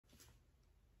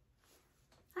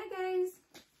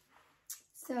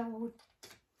So,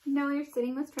 you know, you're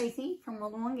sitting with Tracy from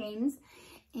World of One Games,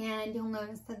 and you'll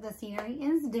notice that the scenery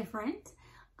is different.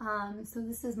 So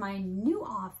this is my new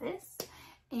office,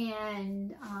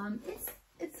 and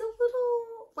it's a little,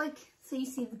 like, so you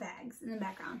see the bags in the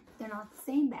background. They're not the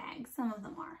same bags. Some of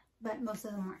them are, but most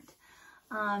of them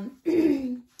aren't.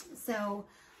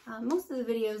 Most of the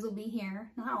videos will be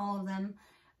here, not all of them.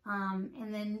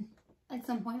 And then at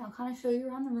some point I'll kind of show you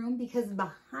around the room, because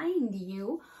behind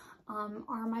you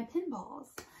are my pinballs.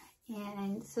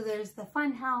 And so there's the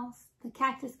Fun House, the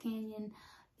Cactus Canyon,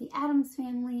 the Addams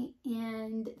Family,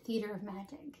 and Theater of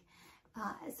Magic.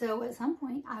 So at some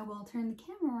point I will turn the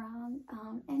camera around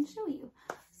and show you,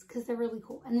 because they're really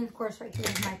cool. And then of course right here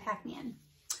is my Pac-Man.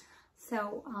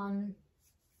 So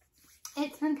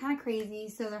it's been kind of crazy,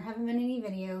 so there haven't been any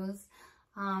videos.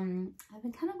 I've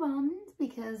been kind of bummed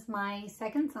because my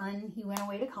second son, he went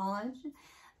away to college.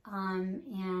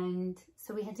 And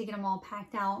so we had to get them all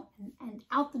packed out and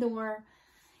out the door.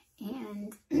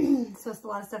 And so it's a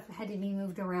lot of stuff that had to be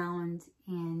moved around.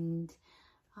 And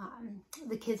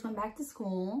the kids went back to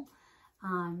school.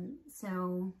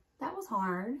 So that was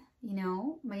hard. You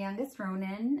know, my youngest,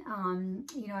 Ronan,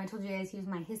 you know, I told you guys he was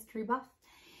my history buff.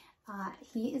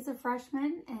 He is a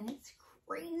freshman, and it's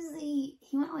crazy.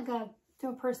 He went like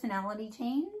through a personality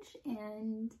change,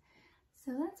 and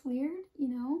so that's weird, you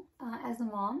know, as a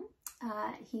mom.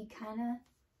 He kind of,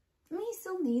 I mean, he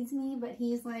still needs me, but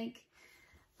he's like,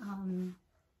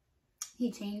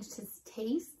 he changed his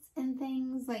tastes and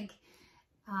things. Like,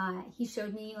 he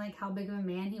showed me like how big of a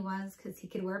man he was, because he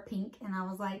could wear pink, and I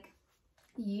was like,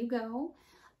 you go.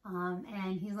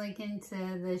 And he's like into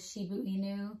the Shiba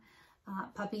Inu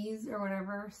puppies or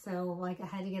whatever. So like I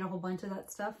had to get a whole bunch of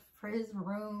that stuff for his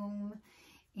room.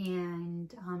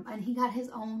 And he got his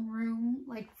own room,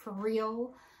 like for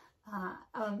real,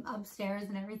 upstairs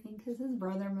and everything, because his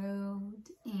brother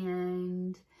moved.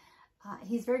 And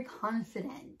he's very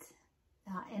confident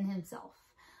in himself.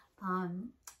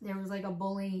 There was like a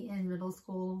bully in middle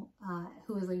school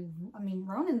who was like, I mean,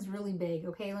 Ronan's really big,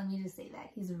 okay? Let me just say that.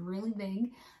 He's really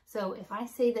big. So if I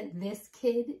say that this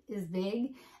kid is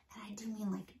big, and I do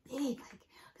mean like big, like,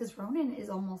 because Ronan is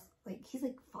almost like, he's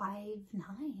like 5'9", you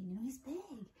know, he's big.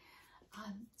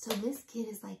 So this kid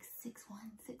is like 6'1",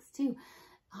 6'2".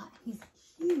 He's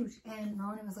huge. And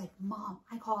Ronan was like, Mom,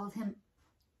 I called him.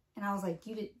 And I was like,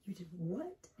 you did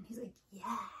what? And he's like,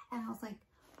 yeah. And I was like,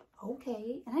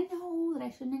 okay. And I know that I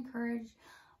shouldn't encourage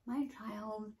my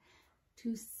child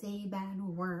to say bad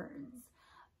words,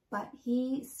 but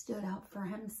he stood up for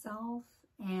himself.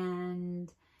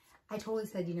 And I totally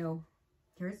said, you know,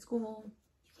 you're at school,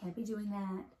 you can't be doing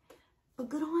that, but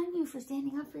good on you for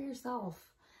standing up for yourself.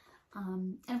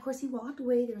 And of course he walked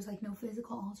away. There was like no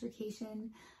physical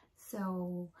altercation.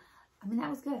 So, I mean, that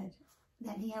was good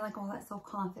that he had like all that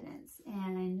self-confidence.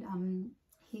 And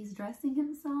he's dressing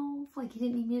himself. Like, he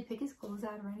didn't need me to pick his clothes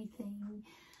out or anything.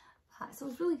 So it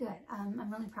was really good.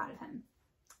 I'm really proud of him.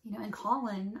 You know, and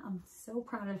Colin, I'm so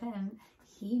proud of him.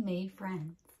 He made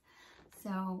friends.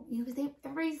 So, you know, because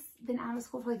everybody's been out of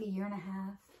school for like a year and a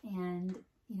half. And,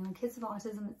 you know, kids with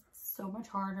autism, it's so much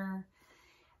harder.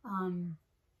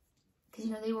 Because,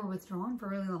 you know, they were withdrawn for a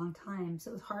really long time.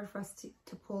 So it was hard for us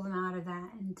to pull them out of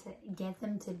that and to get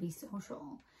them to be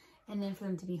social. And then for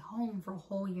them to be home for a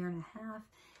whole year and a half,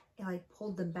 it like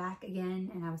pulled them back again.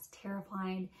 And I was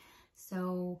terrified.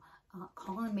 So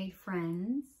Colin made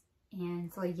friends.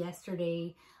 And so like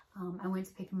yesterday, I went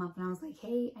to pick him up and I was like,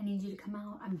 hey, I need you to come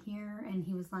out. I'm here. And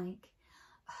he was like,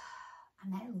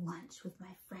 I'm at lunch with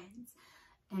my friends.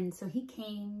 And so he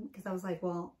came because I was like,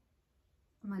 well,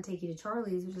 I'm going to take you to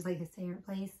Charlie's, which is like his favorite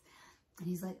place. And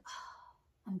he's like, oh,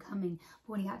 I'm coming.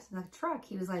 But when he got to the truck,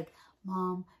 he was like,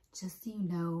 Mom, just so you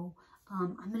know,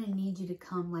 I'm going to need you to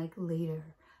come like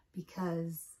later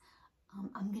because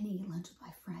I'm going to eat lunch with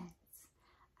my friends.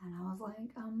 And I was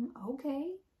like,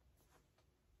 okay.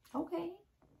 Okay.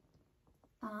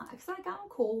 Cause like, I'm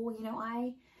cool. You know,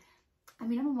 I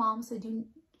mean, I'm a mom, so I do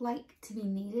like to be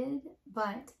needed,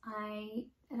 but I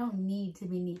don't need to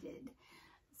be needed.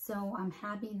 So I'm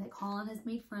happy that Colin has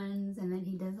made friends and that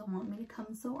he doesn't want me to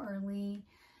come so early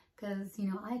because, you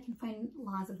know, I can find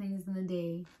lots of things in the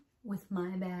day with my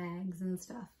bags and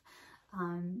stuff.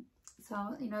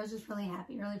 So, you know, I was just really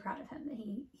happy, really proud of him that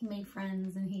he made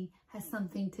friends and he has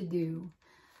something to do.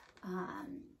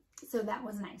 So that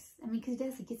was nice. I mean,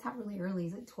 because he gets out really early.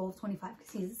 He's like 12:25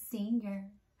 because he's a senior.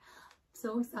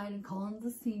 So excited. Colin's a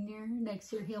senior.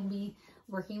 Next year he'll be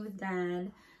working with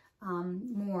Dad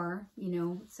more, you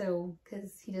know, so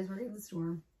because he does work at the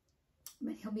store.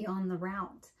 But he'll be on the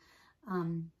route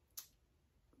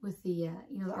with the, you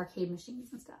know, the arcade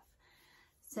machines and stuff.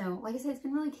 So, like I said, it's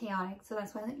been really chaotic. So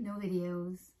that's why, like, no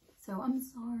videos. So I'm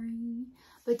sorry.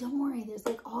 But don't worry. There's,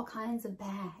 like, all kinds of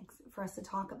bags for us to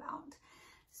talk about.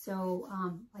 So,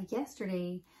 like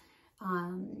yesterday,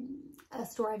 a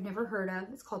store I've never heard of.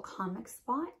 It's called Comic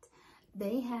Spot.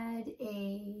 They had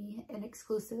an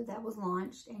exclusive that was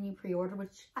launched, and you pre-ordered,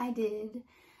 which I did.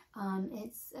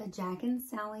 It's a Jack and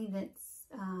Sally that's,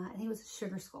 I think it was a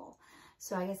sugar skull.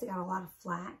 So I guess it got a lot of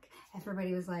flack.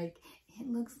 Everybody was like, it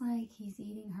looks like he's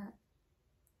eating her,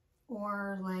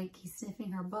 or like he's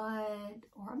sniffing her butt,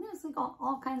 or I mean, it's like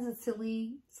all kinds of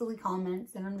silly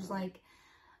comments. And I'm just like,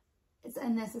 it's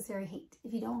unnecessary hate.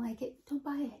 If you don't like it, don't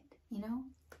buy it, you know?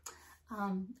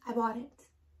 I bought it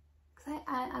because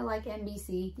I like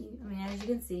NBC. I mean, as you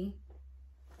can see,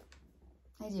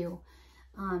 I do.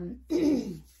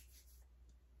 In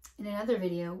another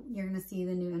video, you're going to see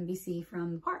the new NBC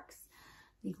from the parks,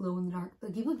 the glow-in-the-dark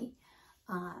Boogie Woogie.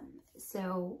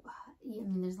 So, I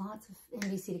mean, there's lots of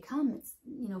NBC to come. It's,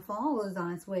 you know, fall is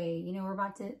on its way. You know, we're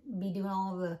about to be doing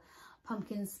all the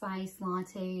pumpkin spice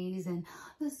lattes and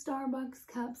the Starbucks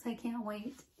cups. I can't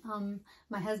wait.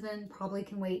 My husband probably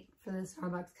can wait for the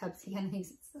Starbucks cups. He kind of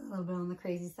thinks it's a little bit on the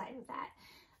crazy side with that.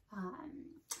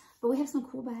 But we have some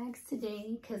cool bags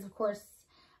today because, of course,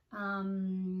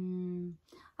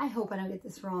 I hope I don't get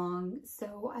this wrong.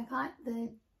 So I got the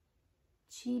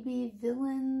Chibi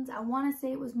Villains. I want to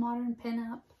say it was Modern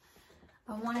Pinup.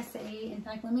 I want to say, in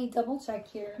fact, let me double check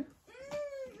here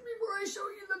before I show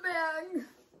you the bag.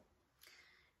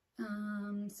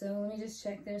 So let me just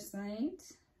check their site.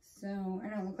 So I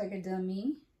don't look like a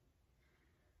dummy.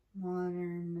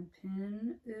 Modern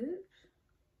Pin. Oops.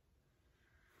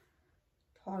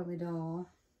 Toddly doll.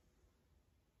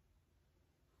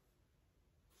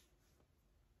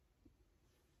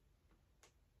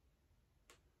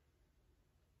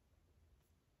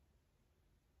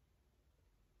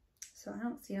 So I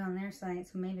don't see it on their site,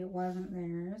 so maybe it wasn't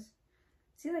theirs.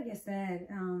 See, like I said,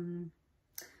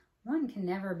 one can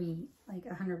never be like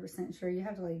 100% sure. You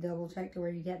have to like double check to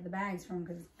where you get the bags from,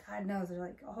 because God knows they're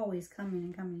like always coming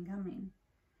and coming and coming.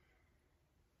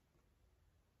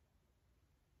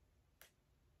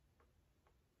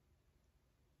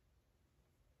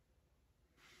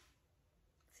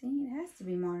 See, it has to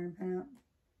be Modern Pinup.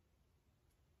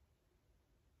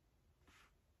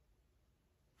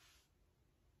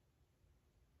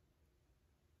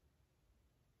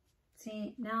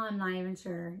 See, now I'm not even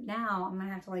sure. Now I'm going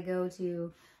to have to like go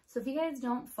to, so if you guys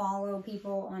don't follow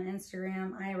people on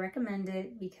Instagram, I recommend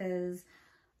it because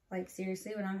like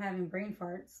seriously, when I'm having brain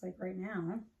farts, like right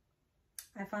now,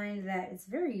 I find that it's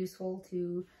very useful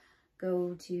to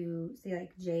go to, see,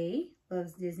 like Jay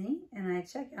Loves Disney, and I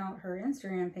check out her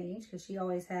Instagram page because she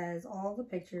always has all the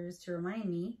pictures to remind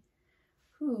me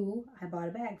who I bought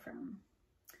a bag from.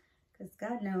 Because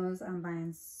God knows I'm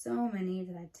buying so many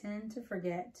that I tend to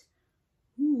forget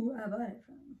who I bought it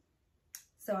from.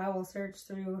 So I will search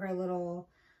through her little,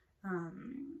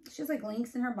 she has like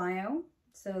links in her bio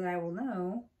so that I will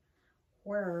know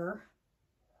where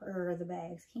the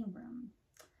bags came from.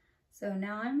 So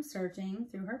now I'm searching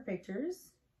through her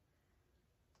pictures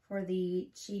for the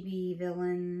Chibi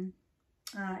Villain.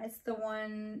 It's the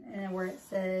one where it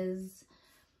says,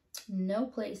 "No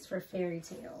place for fairy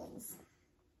tales."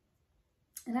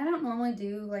 And I don't normally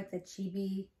do like the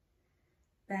Chibi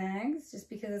bags just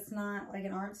because it's not like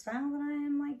an art style that I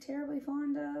am like terribly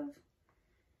fond of.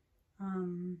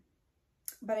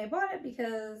 But I bought it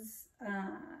because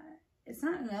it's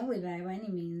not an ugly bag by any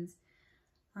means.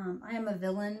 I am a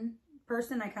villain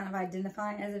person. I kind of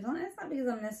identify as a villain. It's not because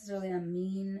I'm necessarily a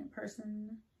mean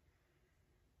person,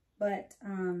 but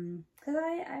because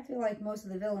I feel like most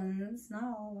of the villains, not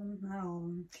all of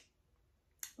them,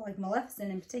 like Maleficent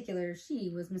in particular,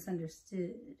 she was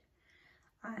misunderstood.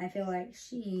 I feel like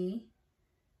she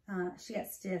got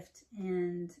stiffed,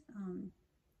 and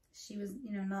she was,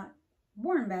 you know, not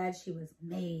born bad, she was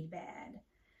made bad.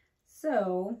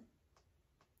 So,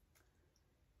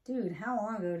 dude, how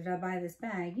long ago did I buy this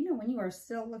bag? You know, when you are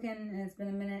still looking and it's been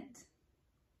a minute,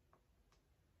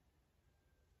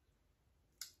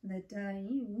 that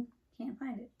you can't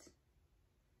find it.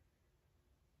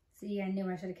 See, I knew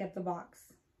I should have kept the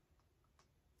box.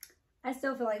 I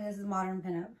still feel like this is Modern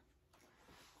Pinup.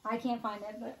 I can't find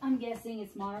it, but I'm guessing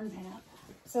it's Modern Pinup.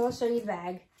 So let's show you the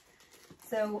bag.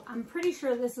 So I'm pretty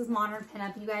sure this is Modern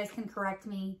Pinup. You guys can correct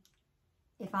me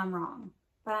if I'm wrong,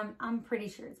 but I'm pretty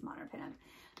sure it's Modern Pinup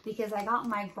because I got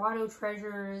my Grotto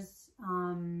Treasures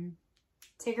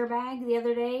Tigger bag the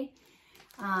other day,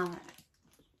 and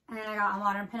then I got a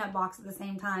Modern Pinup box at the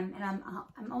same time, and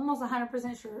I'm almost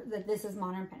 100% sure that this is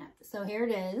Modern Pinup. So here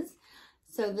it is.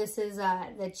 So this is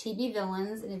the Chibi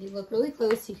Villains, and if you look really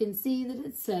close, you can see that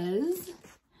it says,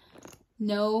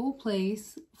 "No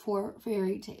place for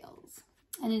fairy tales."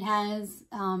 And it has,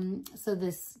 so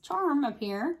this charm up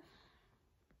here,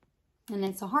 and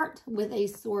it's a heart with a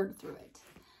sword through it.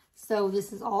 So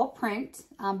this is all print,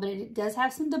 but it does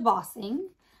have some debossing.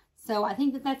 So I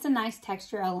think that that's a nice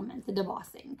texture element, the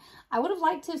debossing. I would have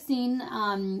liked to have seen,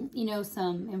 you know,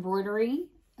 some embroidery,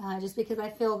 just because I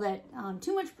feel that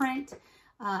too much print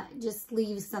just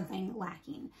leaves something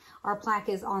lacking. Our plaque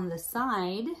is on the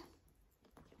side.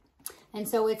 And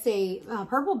so it's a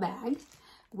purple bag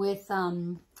with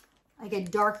like a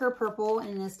darker purple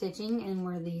in the stitching and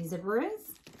where the zipper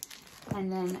is.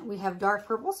 And then we have dark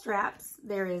purple straps.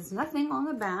 There is nothing on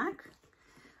the back.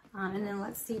 And then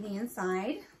let's see the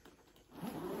inside.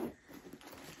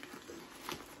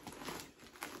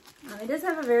 It does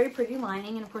have a very pretty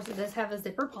lining, and of course it does have a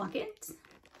zipper pocket.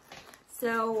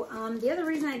 So the other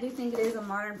reason I do think it is a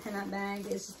modern pinup bag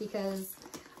is just because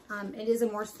it is a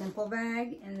more simple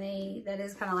bag, and that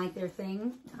is kind of like their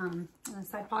thing. A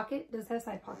side pocket does have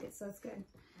side pockets, so that's good.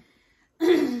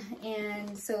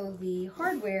 And so the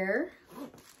hardware,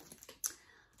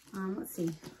 let's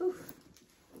see. Whew.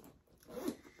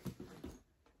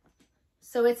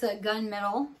 So it's a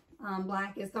gunmetal,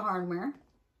 black is the hardware.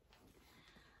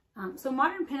 So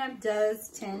modern pinup does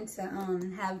tend to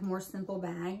have more simple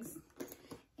bags.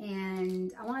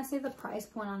 And I want to say the price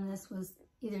point on this was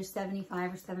either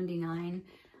 75 or 79.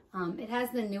 It has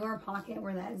the newer pocket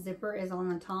where that zipper is on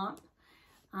the top.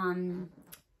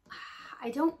 I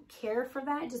don't care for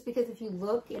that just because if you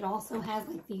look, it also has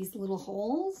like these little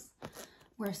holes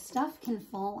where stuff can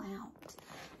fall out.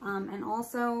 And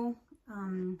also,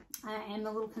 I am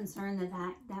a little concerned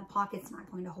that pocket's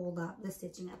not going to hold up the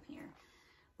stitching up here.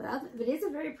 But it is a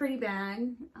very pretty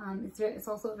bag. It's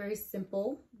also a very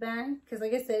simple bag because,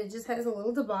 like I said, it just has a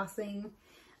little debossing,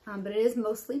 but it is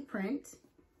mostly print.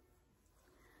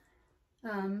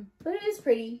 But it is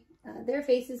pretty. Their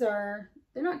faces they're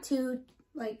not too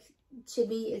like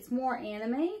chibi. It's more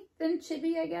anime than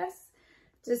chibi, I guess.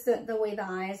 Just the way the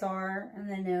eyes are and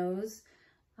the nose.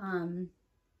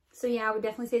 So yeah, I would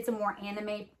definitely say it's a more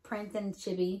anime print than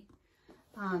chibi.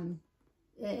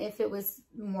 If it was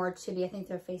more chibi, I think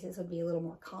their faces would be a little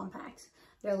more compact.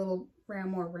 They're a little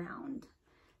more round.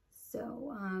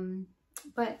 So,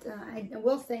 but I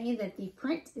will say that the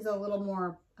print is a little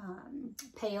more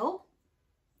pale.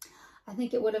 I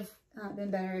think it would have been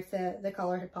better if the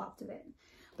color had popped a bit.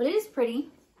 But it is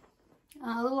pretty.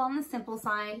 A little on the simple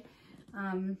side.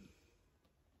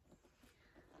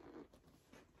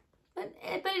 But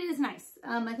it is nice.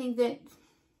 I think that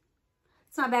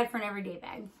it's not bad for an everyday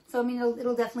bag. So, I mean,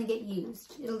 it'll definitely get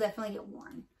used. It'll definitely get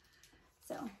worn.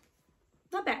 So,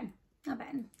 not bad. Not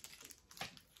bad.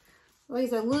 At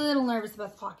least I'm a little nervous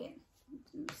about the pocket.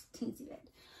 Just teensy bit.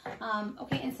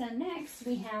 Okay, and so next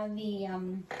we have the,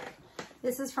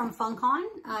 this is from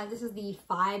FunkCon. This is the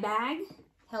Fi Bag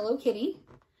Hello Kitty.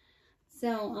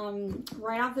 So,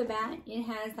 right off the bat, it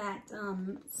has that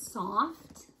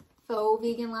soft faux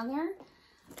vegan leather.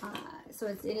 So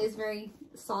it is very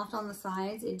soft on the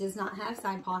sides. It does not have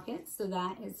side pockets, so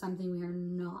that is something we are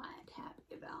not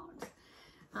happy about.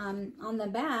 On the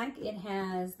back, it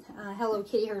has Hello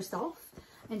Kitty herself,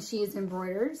 and she is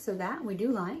embroidered, so that we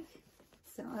do like.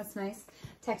 So that's nice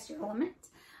texture element.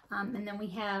 And then we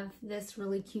have this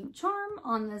really cute charm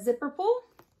on the zipper pull.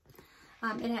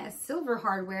 It has silver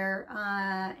hardware,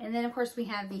 and then of course we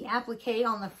have the applique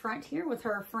on the front here with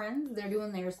her friends. They're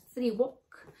doing their city walk.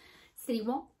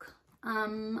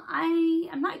 I'm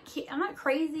not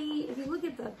crazy. If you look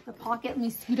at the pocket, let me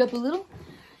scoot up a little.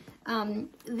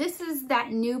 This is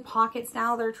that new pocket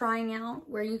style they're trying out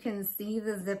where you can see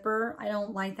the zipper. I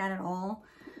don't like that at all.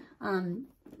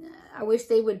 I wish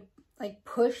they would like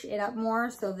push it up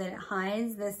more so that it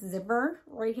hides this zipper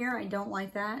right here. I don't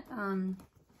like that.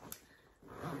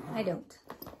 I don't.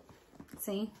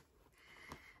 See?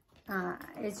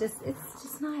 It's just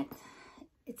not,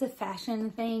 it's a fashion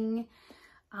thing.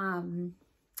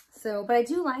 But I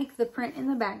do like the print in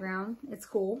the background. It's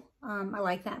cool. I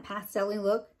like that pastel-y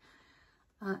look.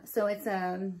 So it's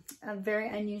a very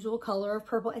unusual color of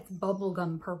purple. It's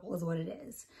bubblegum purple is what it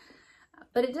is.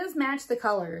 But it does match the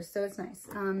colors, so it's nice.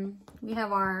 We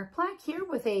have our plaque here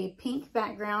with a pink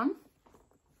background.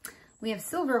 We have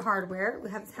silver hardware. We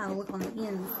have how to look on the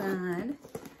inside.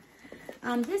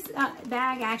 This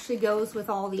bag actually goes with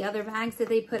all the other bags that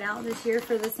they put out this year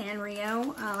for the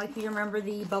Sanrio. Like if you remember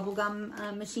the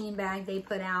bubblegum machine bag they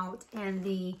put out and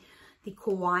the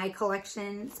Kawaii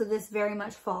collection. So this very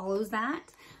much follows that.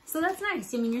 So that's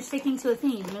nice. I mean, you're sticking to a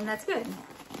theme and that's good.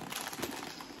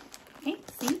 Okay,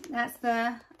 See, that's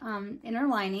the inner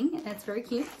lining, and it's very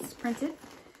cute. It's printed.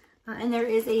 And there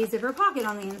is a zipper pocket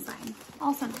on the inside.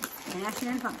 Also nice, matching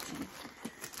and function.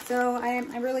 So I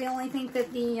really only think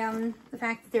that the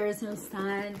fact that there is no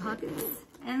side pockets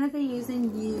and that they use a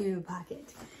U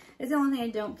pocket is the only thing I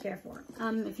don't care for.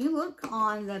 If you look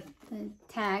on the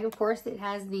tag, of course, it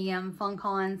has the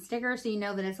FunkCon sticker, so you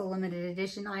know that it's a limited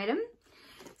edition item.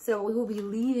 So we will be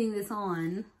leaving this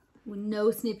on with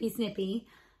no snippy.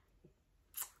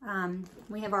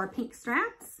 We have our pink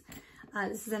straps.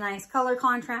 This is a nice color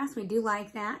contrast. We do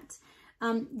like that.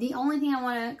 The only thing I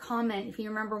want to comment, if you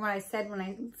remember what I said when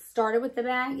I started with the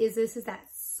bag, is this is that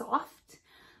soft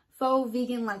faux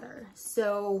vegan leather.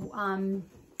 So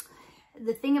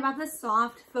the thing about the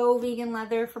soft faux vegan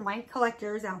leather for my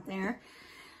collectors out there,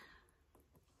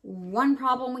 one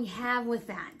problem we have with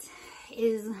that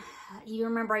is, you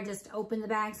remember I just opened the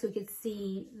bag so we could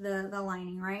see the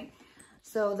lining, right?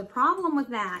 So the problem with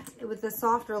that, with the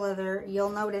softer leather,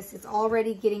 you'll notice it's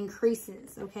already getting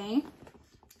creases, okay?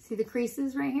 See the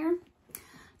creases right here?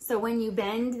 So when you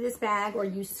bend this bag or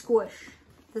you squish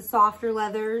the softer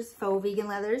leathers, faux vegan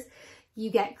leathers, you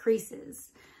get creases.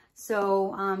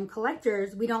 So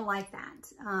collectors, we don't like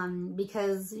that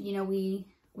because, you know, we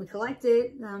collect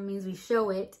it, means we show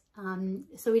it.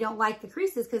 So we don't like the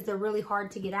creases because they're really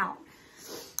hard to get out.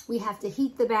 We have to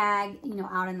heat the bag, you know,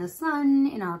 out in the sun,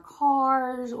 in our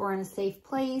cars, or in a safe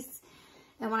place.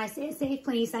 And when I say a safe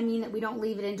place, I mean that we don't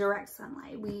leave it in direct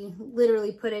sunlight. We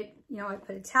literally put it, you know, I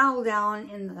put a towel down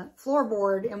in the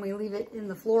floorboard and we leave it in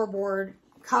the floorboard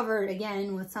covered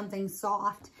again with something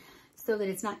soft so that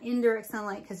it's not in direct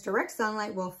sunlight, because direct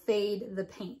sunlight will fade the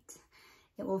paint.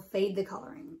 It will fade the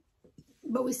coloring.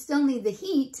 But we still need the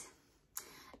heat.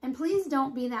 And please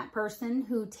don't be that person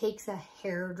who takes a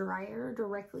hair dryer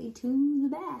directly to the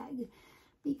bag,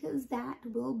 because that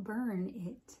will burn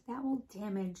it. That will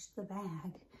damage the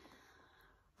bag.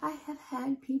 I have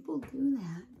had people do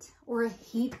that. Or a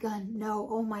heat gun. No,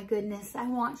 oh my goodness. I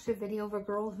watched a video of a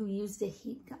girl who used a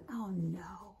heat gun. Oh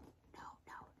no, no,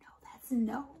 no, no. That's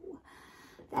no.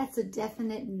 That's a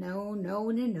definite no, no,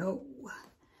 no, no.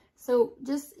 So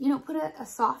just, you know, put a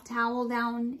soft towel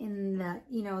down in the,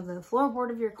 you know, the floorboard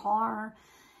of your car,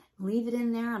 leave it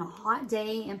in there on a hot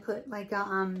day, and put like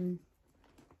a,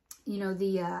 you know,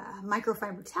 the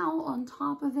microfiber towel on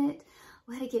top of it.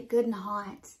 Let it get good and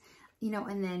hot, you know,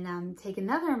 and then take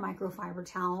another microfiber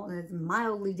towel that's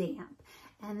mildly damp,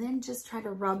 and then just try to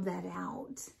rub that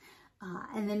out.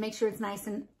 And then make sure it's nice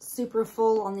and super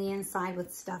full on the inside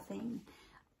with stuffing.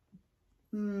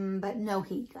 But no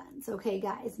heat guns. Okay,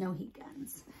 guys, no heat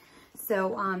guns.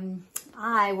 So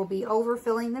I will be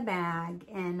overfilling the bag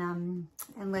and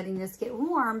letting this get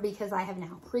warm, because I have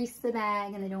now creased the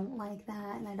bag and I don't like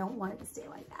that, and I don't want it to stay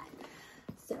like that.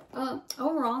 So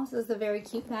overall, this is a very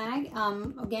cute bag.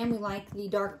 Again, we like the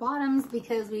dark bottoms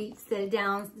because we set it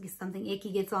down because something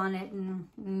icky gets on it, and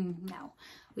no,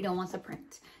 we don't want the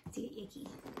print to get icky.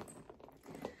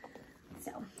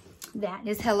 So that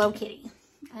is Hello Kitty.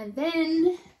 And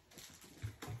then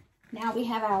now we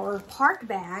have our park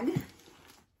bag.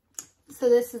 So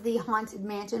this is the Haunted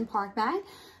Mansion park bag.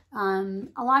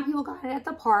 A lot of people got it at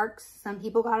the parks. Some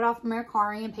people got it off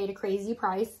Mercari and paid a crazy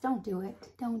price. Don't do it.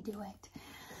 Don't do it.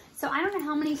 So I don't know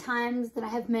how many times that I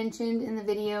have mentioned in the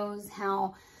videos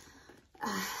how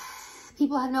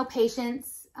people have no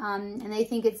patience and they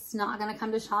think it's not going to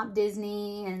come to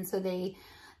ShopDisney, and so they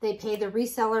pay the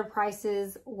reseller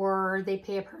prices or they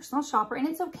pay a personal shopper. And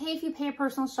it's okay if you pay a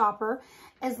personal shopper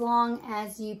as long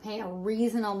as you pay a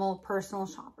reasonable personal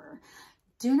shopper.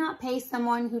 Do not pay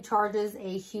someone who charges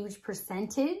a huge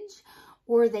percentage,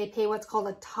 or they pay what's called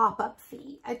a top-up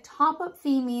fee. A top-up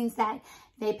fee means that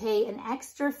they pay an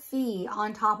extra fee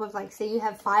on top of, like, say you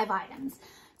have 5 items.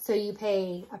 So you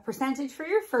pay a percentage for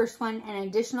your first one and an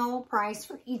additional price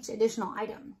for each additional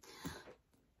item.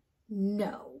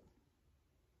 No.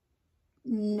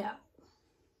 No,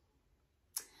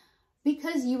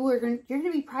 because you're going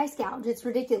to be price gouged. It's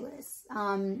ridiculous.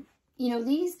 You know,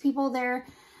 these people, they're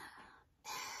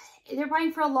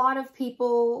buying for a lot of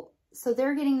people, so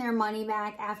they're getting their money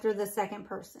back after the second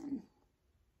person.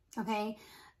 Okay,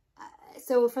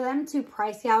 so for them to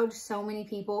price gouge so many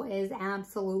people is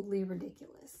absolutely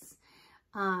ridiculous.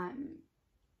 When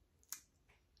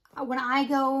I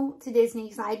go to Disney,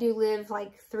 because I do live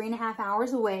like 3.5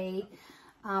 hours away,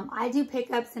 I do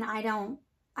pickups, and I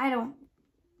don't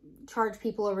charge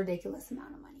people a ridiculous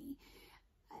amount of money.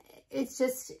 It's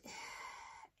just,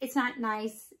 it's not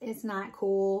nice. It's not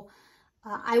cool.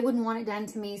 I wouldn't want it done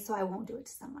to me, so I won't do it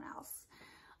to someone else.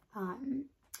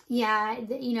 Yeah,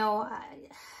 you know,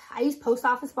 I use post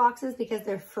office boxes because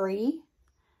they're free.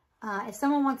 If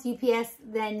someone wants UPS,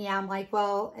 then yeah, I'm like,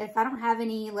 well, if I don't have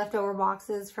any leftover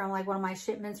boxes from like one of my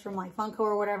shipments from like FunkCon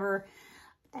or whatever,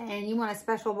 and you want a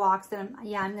special box, then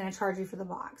I'm going to charge you for the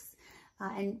box.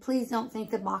 And please don't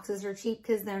think that boxes are cheap,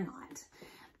 because they're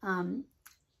not.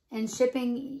 And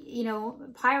shipping, you know,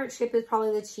 pirate ship is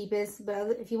probably the cheapest,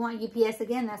 but if you want UPS,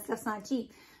 again, that stuff's not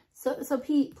cheap. So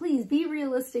please be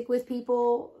realistic with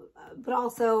people, but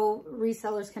also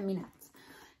resellers can be nuts.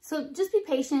 So just be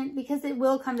patient, because it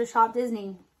will come to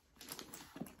ShopDisney.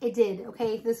 It did,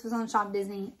 okay? This was on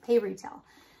ShopDisney, pay retail.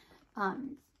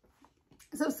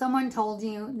 So someone told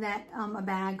you that a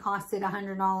bag costed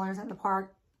 $100 at the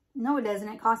park. No, it doesn't.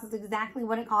 It costs exactly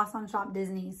what it costs on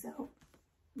ShopDisney. So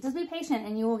just be patient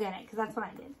and you will get it, because that's what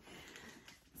I did.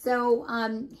 So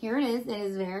here it is. It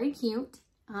is very cute.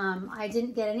 I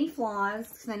didn't get any flaws,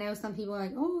 because I know some people are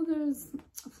like, oh, there's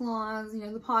flaws. You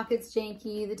know, the pocket's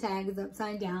janky, the tag is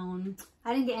upside down.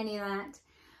 I didn't get any of that.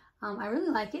 I really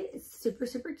like it. It's super,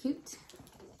 super cute.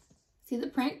 See the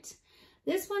print?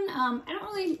 This one, I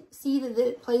don't really see that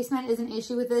the placement is an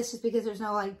issue with this, just because there's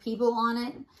no like people on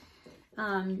it.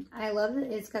 I love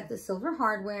that it's got the silver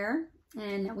hardware,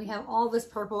 and we have all this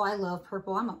purple. I love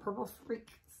purple. I'm a purple freak.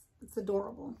 It's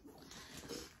adorable.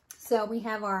 So we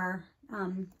have our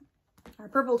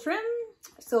purple trim,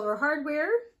 silver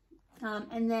hardware,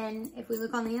 and then if we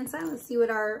look on the inside, let's see what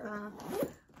our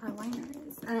liner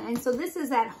is. And so this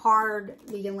is that hard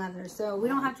vegan leather, so we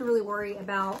don't have to really worry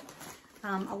about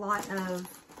a lot of,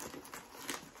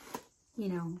 you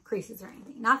know, creases or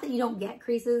anything. Not that you don't get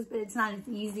creases, but it's not as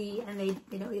easy, and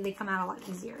they come out a lot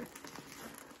easier.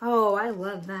 Oh, I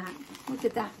love that. Look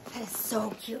at that. That is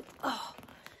so cute. Oh,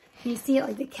 can you see it,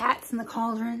 like the cats and the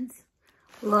cauldrons?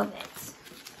 Love it.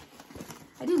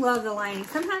 I do love the lining.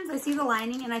 Sometimes I see the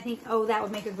lining and I think, oh, that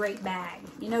would make a great bag.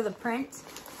 You know, the print.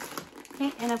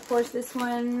 Okay, and of course this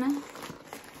one,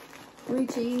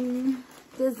 reaching,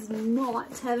 does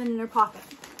not have an inner pocket.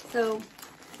 So,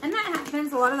 and that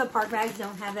happens. A lot of the park bags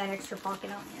don't have that extra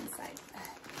pocket on the inside.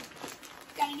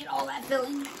 Gotta get all that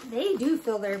filling. They do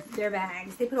fill their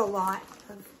bags. They put a lot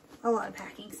of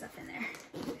packing stuff in there,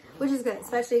 which is good,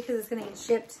 especially because it's gonna get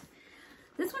shipped.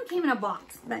 This one came in a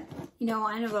box, but you know,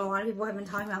 I know that a lot of people have been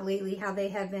talking about lately how they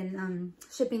have been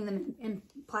shipping them in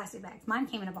plastic bags. Mine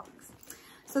came in a box.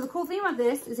 So the cool thing about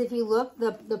this is if you look,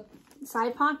 the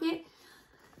side pocket,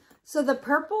 so the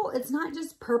purple, it's not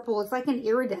just purple, it's like an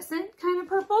iridescent kind of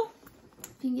purple.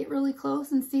 If you can get really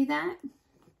close and see that.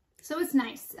 So it's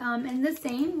nice. And the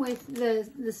same with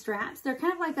the straps. They're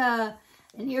kind of like an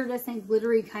iridescent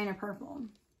glittery kind of purple.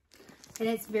 And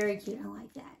it's very cute. I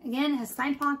like that. Again, it has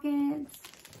side pockets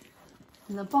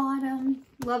on the bottom.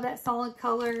 Love that solid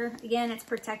color. Again, it's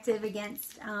protective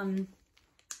against, you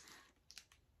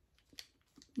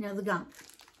know, the gunk.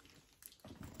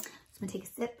 So I'm going to take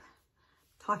a sip.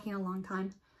 Talking a long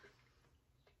time.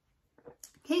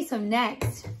 Okay, so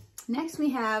next we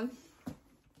have,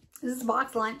 this is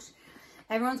BoxLunch.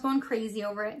 Everyone's going crazy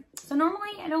over it. So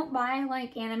normally I don't buy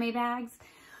like anime bags.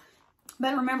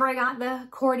 But remember, I got the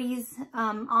Cordy's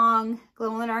Ong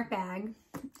glow in the dark bag.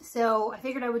 So I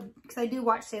figured I would, because I do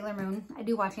watch Sailor Moon. I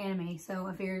do watch anime, so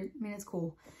I figured, I mean, it's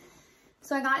cool.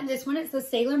 So I got this one. It's the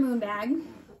Sailor Moon bag,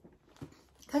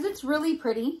 because it's really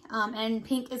pretty. And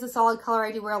pink is a solid color.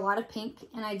 I do wear a lot of pink,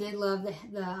 and I did love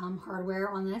the hardware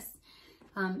on this.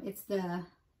 It's the,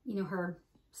 you know, her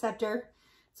scepter.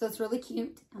 So it's really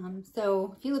cute.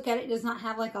 So if you look at it, it does not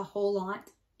have like a whole lot,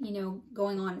 you know,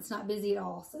 going on. It's not busy at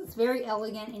all. So it's very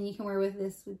elegant, and you can wear with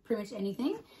this with pretty much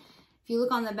anything. If you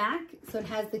look on the back, so it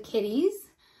has the kitties,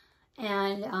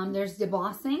 and there's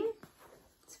debossing.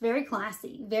 It's very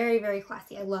classy. Very, very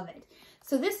classy. I love it.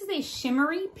 So this is a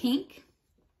shimmery pink,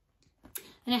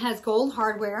 and it has gold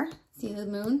hardware. See the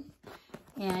moon?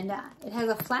 And it has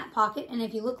a flat pocket, and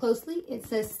if you look closely, it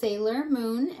says Sailor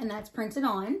Moon, and that's printed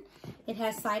on. It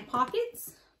has side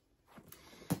pockets.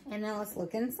 And then let's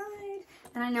look inside.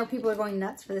 And I know people are going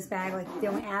nuts for this bag, like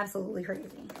they're going absolutely crazy.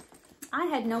 I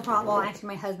had no problem. Well, actually,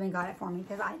 my husband got it for me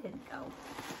because I didn't go.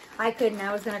 I couldn't.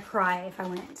 I was going to cry if I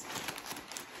went.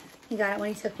 He got it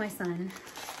when he took my son.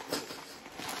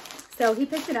 So he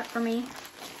picked it up for me.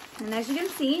 And as you can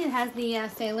see, it has the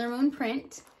Sailor Moon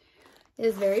print. It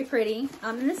is very pretty.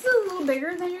 And this is a little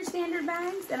bigger than your standard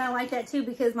bags. And I like that too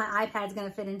because my iPad's going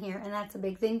to fit in here. And that's a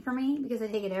big thing for me because I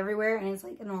take it everywhere and it's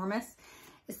like enormous.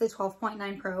 It's the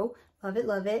 12.9 Pro. Love it,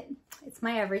 love it. It's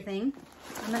my everything.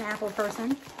 I'm an Apple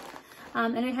person.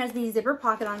 And it has the zipper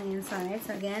pocket on the inside.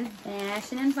 So again,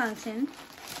 fashion and function.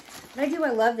 But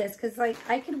I love this because like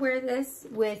I could wear this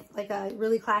with like a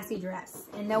really classy dress.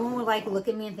 And no one would like look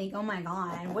at me and think, oh my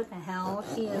God, what the hell?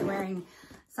 She is wearing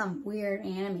some weird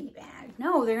anime bag.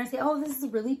 No, they're gonna say, oh, this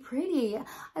is really pretty.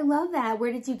 I love that.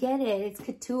 Where did you get it? It's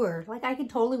couture. Like, I could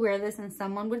totally wear this and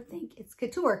someone would think it's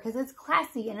couture because it's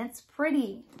classy and it's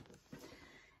pretty.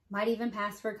 Might even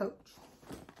pass for a Coach.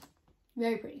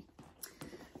 Very pretty.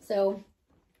 So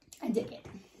I dig it.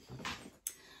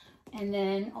 And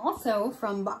then also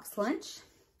from BoxLunch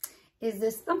is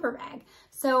this thumper bag.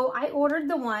 So I ordered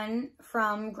the one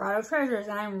from Grotto Treasures,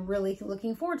 and I'm really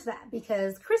looking forward to that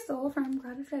because Crystal from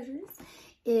Grotto Treasures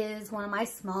is one of my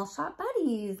small shop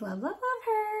buddies. Love, love, love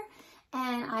her.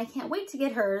 And I can't wait to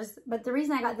get hers. But the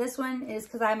reason I got this one is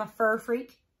because I'm a fur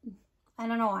freak. I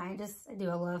don't know why.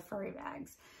 I love furry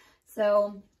bags.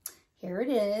 So here it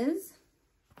is.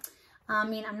 I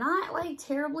mean, I'm not like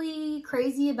terribly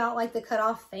crazy about like the cut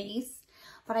off face,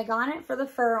 but I got it for the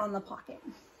fur on the pocket.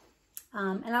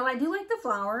 And I do like the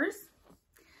flowers.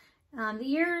 The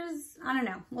ears, I don't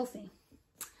know. We'll see.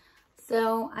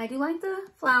 So I do like the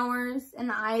flowers, and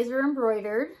the eyes are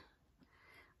embroidered.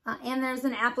 And there's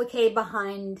an applique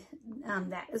behind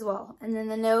that as well. And then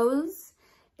the nose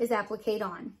is appliqued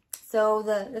on. So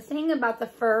the thing about the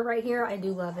fur right here, I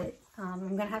do love it. I'm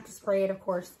going to have to spray it, of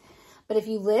course. But if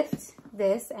you lift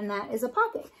this, and that is a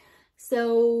pocket.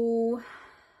 So,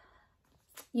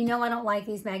 you know I don't like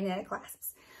these magnetic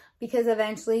clasps because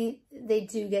eventually they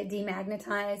do get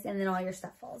demagnetized and then all your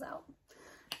stuff falls out.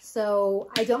 So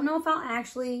I don't know if I'll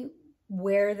actually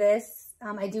wear this.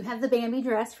 I do have the Bambi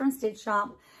dress from Stitch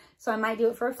Shop, so I might do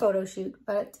it for a photo shoot.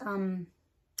 But I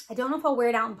don't know if I'll wear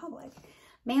it out in public.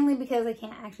 Mainly because I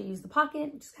can't actually use the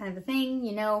pocket, which is kind of a thing.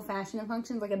 You know, fashion and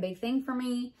function is like a big thing for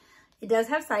me. It does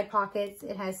have side pockets.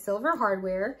 It has silver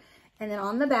hardware. And then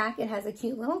on the back, it has a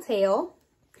cute little tail.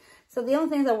 So the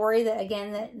only things I worry that,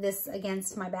 again, that this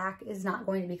against my back is not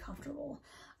going to be comfortable.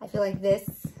 I feel like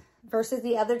this versus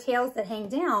the other tails that hang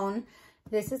down,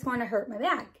 this is going to hurt my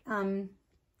back. So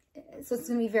it's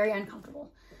going to be very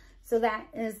uncomfortable. So that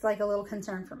is like a little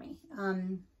concern for me.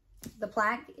 The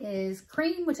plaque is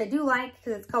cream, which I do like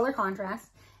because it's color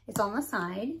contrast. It's on the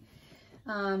side.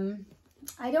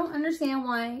 I don't understand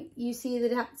why you see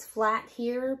that it's flat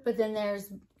here, but then there's,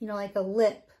 you know, like a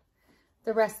lip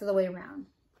the rest of the way around.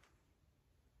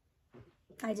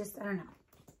 I don't know.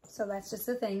 So that's just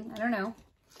a thing. I don't know.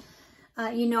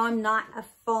 You know, I'm not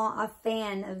a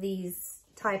fan of these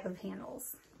type of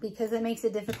handles because it makes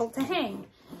it difficult to hang.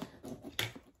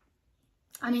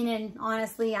 I mean, and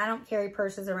honestly, I don't carry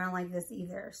purses around like this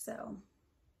either. So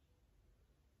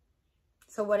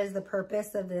what is the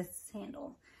purpose of this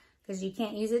handle? Because you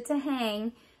can't use it to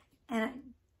hang, and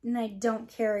I don't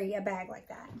carry a bag like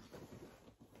that.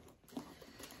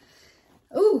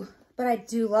 Ooh, but I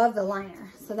do love the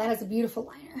liner. So that is a beautiful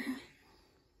liner.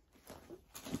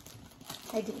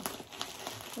 I do.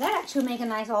 That actually would make a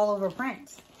nice all over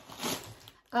print.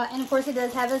 And of course it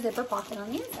does have a zipper pocket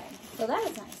on the inside. So that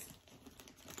is nice.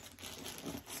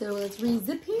 So let's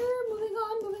re-zip here. Moving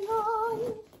on, moving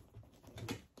on.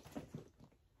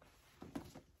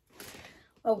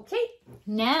 Okay,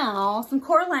 now some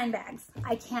Coreline bags.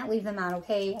 I can't leave them out,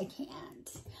 okay? I can't.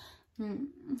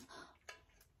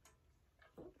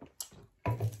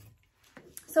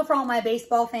 So for all my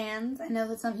baseball fans, I know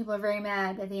that some people are very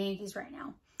mad at the Yankees right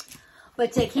now.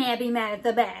 But you can't be mad at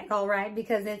the bag, all right?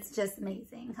 Because it's just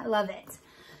amazing. I love it.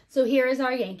 So here is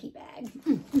our Yankee bag.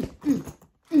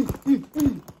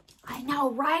 I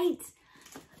know, right?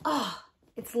 Oh,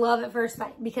 it's love at first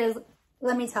sight. Because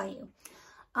let me tell you.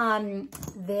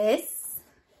 This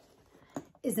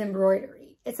is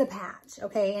embroidery. It's a patch,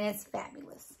 okay? And it's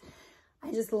fabulous.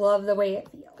 I just love the way it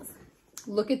feels.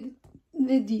 Look at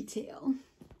the detail.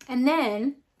 And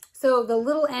then, so the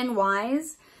little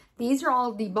NYs, these are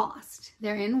all debossed.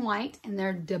 They're in white and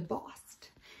they're debossed.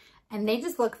 And they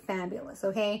just look fabulous,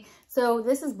 okay? So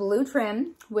this is blue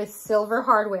trim with silver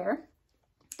hardware.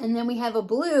 And then we have a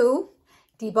blue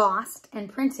debossed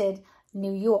and printed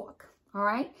New York, all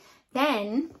right?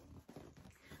 Then,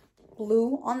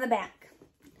 blue on the back.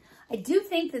 I do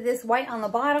think that this white on the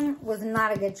bottom was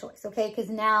not a good choice, okay? Because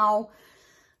now,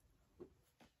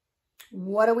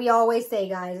 what do we always say,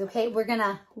 guys? Okay, we're going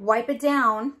to wipe it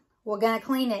down. We're going to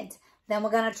clean it. Then we're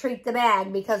going to treat the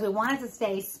bag because we want it to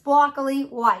stay sparkly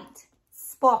white.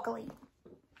 Sparkly.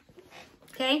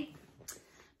 Okay?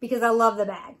 Because I love the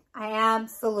bag. I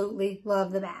absolutely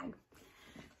love the bag.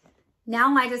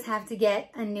 Now I just have to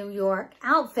get a New York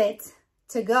outfit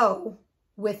to go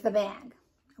with the bag,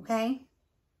 okay?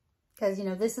 Because, you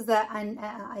know, this is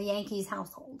a Yankees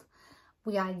household.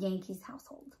 We are a Yankees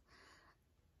household.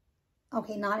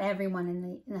 Okay, not everyone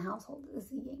in the household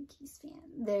is a Yankees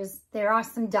fan. There are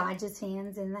some Dodgers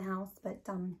fans in the house, but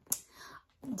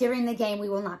during the game we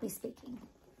will not be speaking.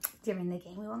 during the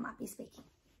game. We will not be speaking.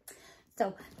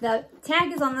 So the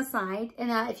tag is on the side,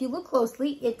 and if you look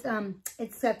closely, it's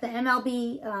got the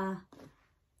MLB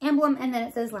emblem, and then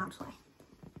it says Loungefly.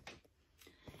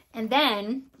 And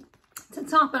then to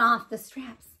top it off, the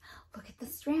straps. Look at the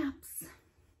straps.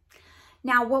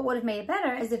 Now, what would have made it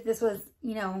better is if this was,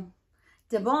 you know,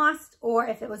 debossed or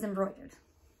if it was embroidered.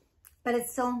 But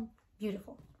it's still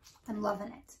beautiful. I'm loving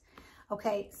it.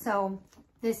 Okay, so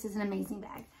this is an amazing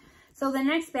bag. So the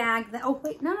next bag, oh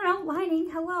wait, no, lining,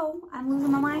 hello. I'm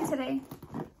losing my mind today.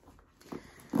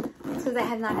 It's because I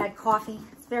have not had coffee.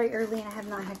 It's very early and I have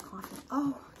not had coffee.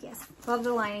 Oh, yes, love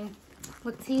the lining.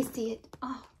 Look tasty.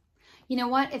 Oh, you know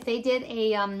what? If they did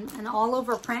an all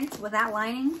over print with that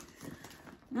lining,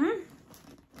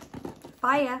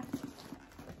 fire.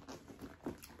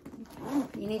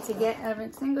 You need to get an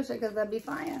extinguisher because that'd be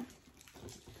fire.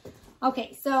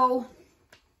 Okay, so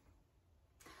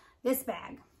this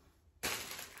bag.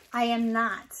 I am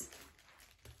not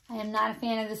a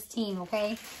fan of this team,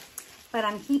 okay? But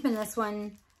I'm keeping this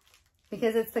one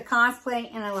because it's the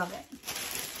cosplay and I love it.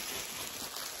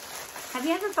 Have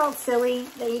you ever felt silly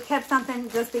that you kept something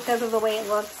just because of the way it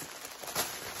looks?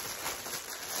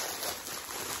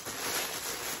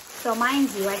 So mind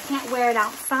you, I can't wear it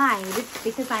outside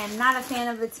because I am not a fan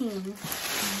of the team.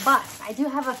 But I do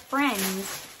have a friend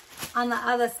on the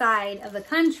other side of the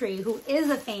country who is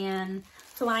a fan.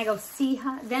 So when I go see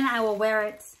her, then I will wear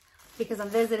it because I'm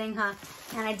visiting her.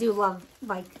 And I do love,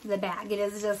 like, the bag. It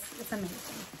is just, it's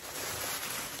amazing.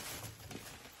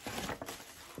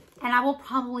 And I will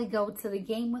probably go to the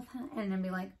game with her and then be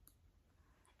like,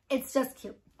 it's just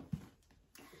cute.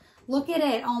 Look at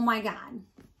it. Oh, my God.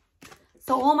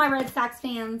 So all my Red Sox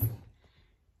fans,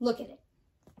 look at it.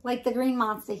 Like the green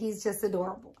monster, he's just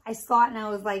adorable. I saw it and I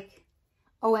was like,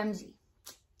 OMG.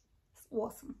 It's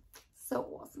awesome. So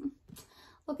awesome.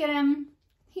 Look at him.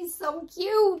 He's so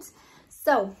cute.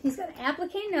 So he's got an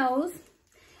applique nose.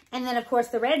 And then, of course,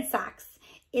 the Red Sox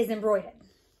is embroidered.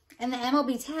 And the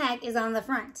MLB tag is on the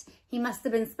front. He must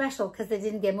have been special because it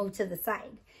didn't get moved to the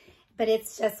side. But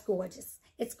it's just gorgeous.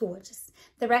 It's gorgeous.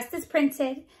 The rest is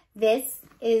printed. This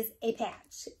is a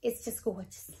patch. It's just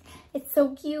gorgeous. It's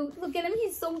so cute. Look at him.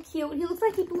 He's so cute. He looks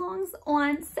like he belongs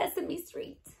on Sesame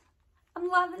Street. I'm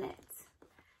loving it.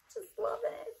 Just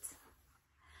loving it.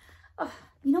 Oh,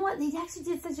 you know what? They actually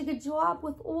did such a good job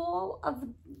with all of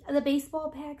the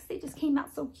baseball packs. They just came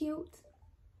out so cute.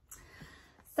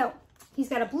 So he's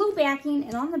got a blue backing,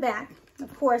 and on the back,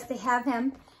 of course, they have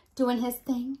him doing his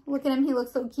thing. Look at him. He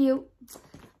looks so cute.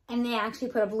 And they actually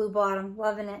put a blue bottom.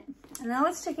 Loving it. And now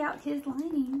let's check out his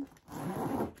lining.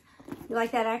 You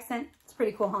like that accent? It's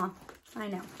pretty cool, huh? I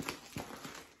know.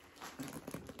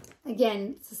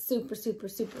 Again, it's a super, super,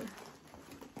 super.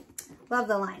 Love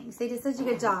the linings. They did such a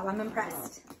good job. I'm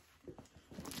impressed.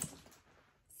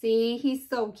 See, he's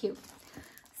so cute.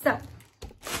 So,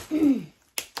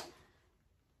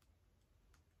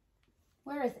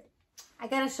 where is it? I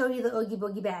got to show you the Oogie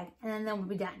Boogie bag, and then we'll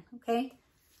be done, okay?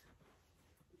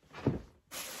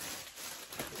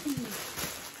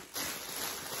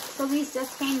 So these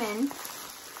just came in.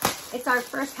 It's our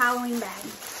first Halloween bag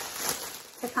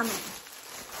to come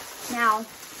in. Now,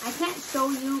 I can't show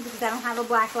you because I don't have a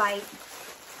black light.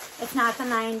 It's not the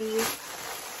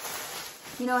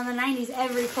 90s. You know, in the 90s,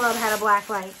 every club had a black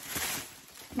light.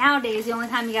 Nowadays, the only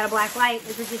time you got a black light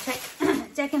is if you're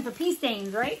checking for pee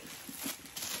stains, right?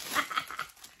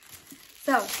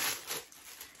 So,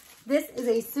 this is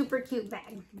a super cute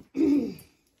bag.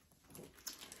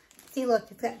 See,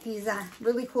 look, it's got these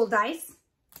really cool dice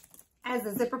as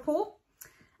a zipper pull.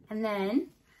 And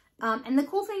then, and the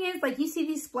cool thing is, like, you see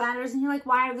these splatters and you're like,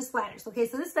 why are the splatters? Okay,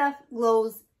 so this stuff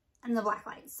glows in the black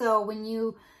light. So when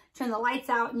you turn the lights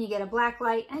out and you get a black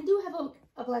light, I do have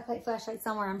a black light flashlight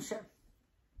somewhere, I'm sure.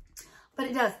 But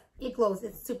it does, it glows.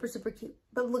 It's super, super cute.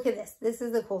 But look at this. This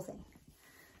is the cool thing.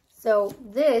 So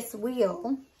this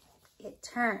wheel, it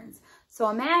turns. So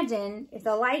imagine if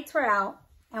the lights were out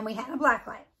and we had a black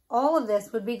light. All of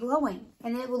this would be glowing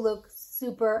and it would look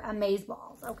super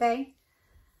amazeballs, okay?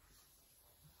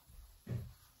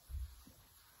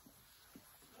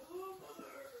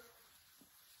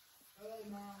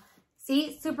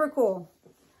 See, super cool.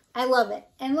 I love it.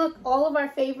 And look, all of our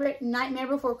favorite Nightmare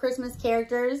Before Christmas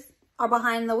characters are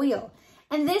behind the wheel.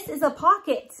 And this is a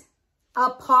pocket. A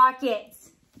pocket.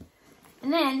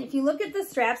 And then if you look at the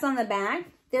straps on the back,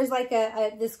 there's like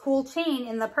this cool chain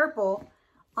in the purple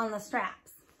on the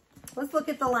straps. Let's look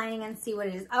at the lining and see what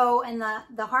it is. Oh, and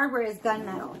the hardware is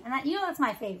gunmetal. And that, you know, that's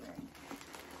my favorite.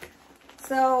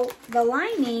 So the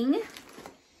lining,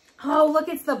 oh, look,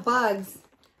 it's the bugs,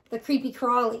 the creepy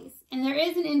crawlies. And there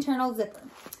is an internal zipper.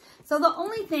 So the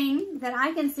only thing that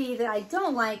I can see that I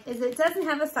don't like is it doesn't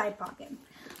have a side pocket,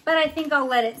 but I think I'll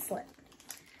let it slip.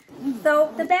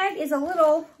 So the bag is a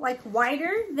little like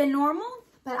wider than normal,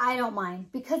 but I don't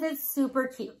mind because it's super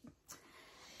cute.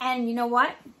 And you know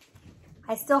what?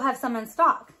 I still have some in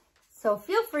stock. So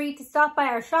feel free to stop by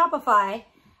our Shopify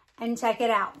and check it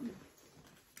out.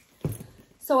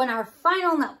 So in our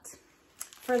final note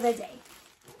for the day,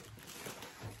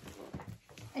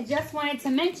 I just wanted to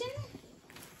mention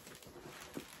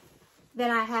that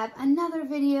I have another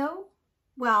video.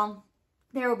 Well,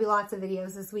 there will be lots of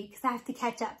videos this week because I have to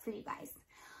catch up for you guys.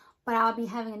 But I'll be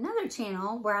having another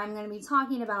channel where I'm going to be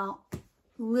talking about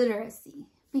literacy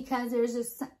because there's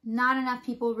just not enough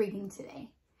people reading today.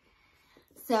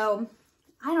 So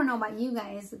I don't know about you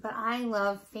guys, but I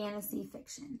love fantasy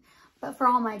fiction. But for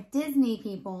all my Disney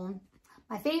people,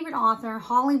 my favorite author,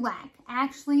 Holly Black,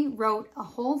 actually wrote a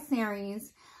whole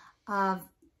series of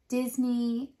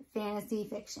Disney fantasy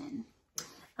fiction.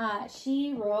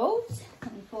 She wrote,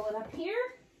 let me pull it up here.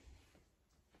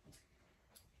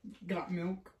 Got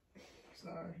milk.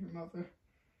 Sorry, your mother.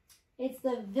 It's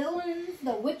the Villains,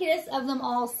 the Wickedest of Them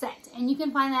All set. And you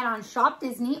can find that on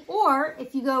ShopDisney, or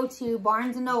if you go to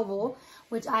Barnes & Noble,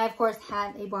 which I, of course,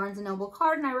 have a Barnes & Noble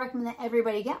card, and I recommend that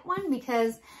everybody get one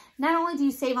because not only do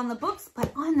you save on the books,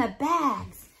 but on the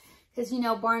bags. Because, you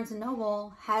know, Barnes &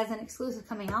 Noble has an exclusive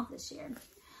coming out this year.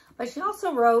 But she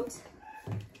also wrote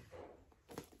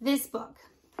this book.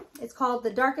 It's called The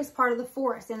Darkest Part of the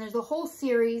Forest, and there's a whole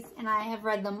series, and I have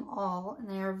read them all, and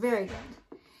they are very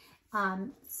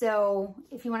good. So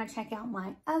if you want to check out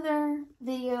my other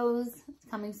videos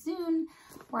coming soon,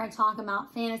 where I talk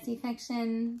about fantasy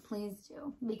fiction, please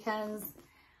do, because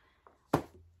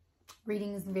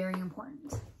reading is very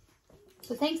important.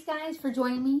 So thanks guys for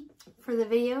joining me for the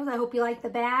videos. I hope you like the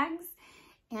bags,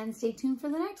 and stay tuned for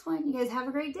the next one. You guys have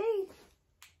a great day.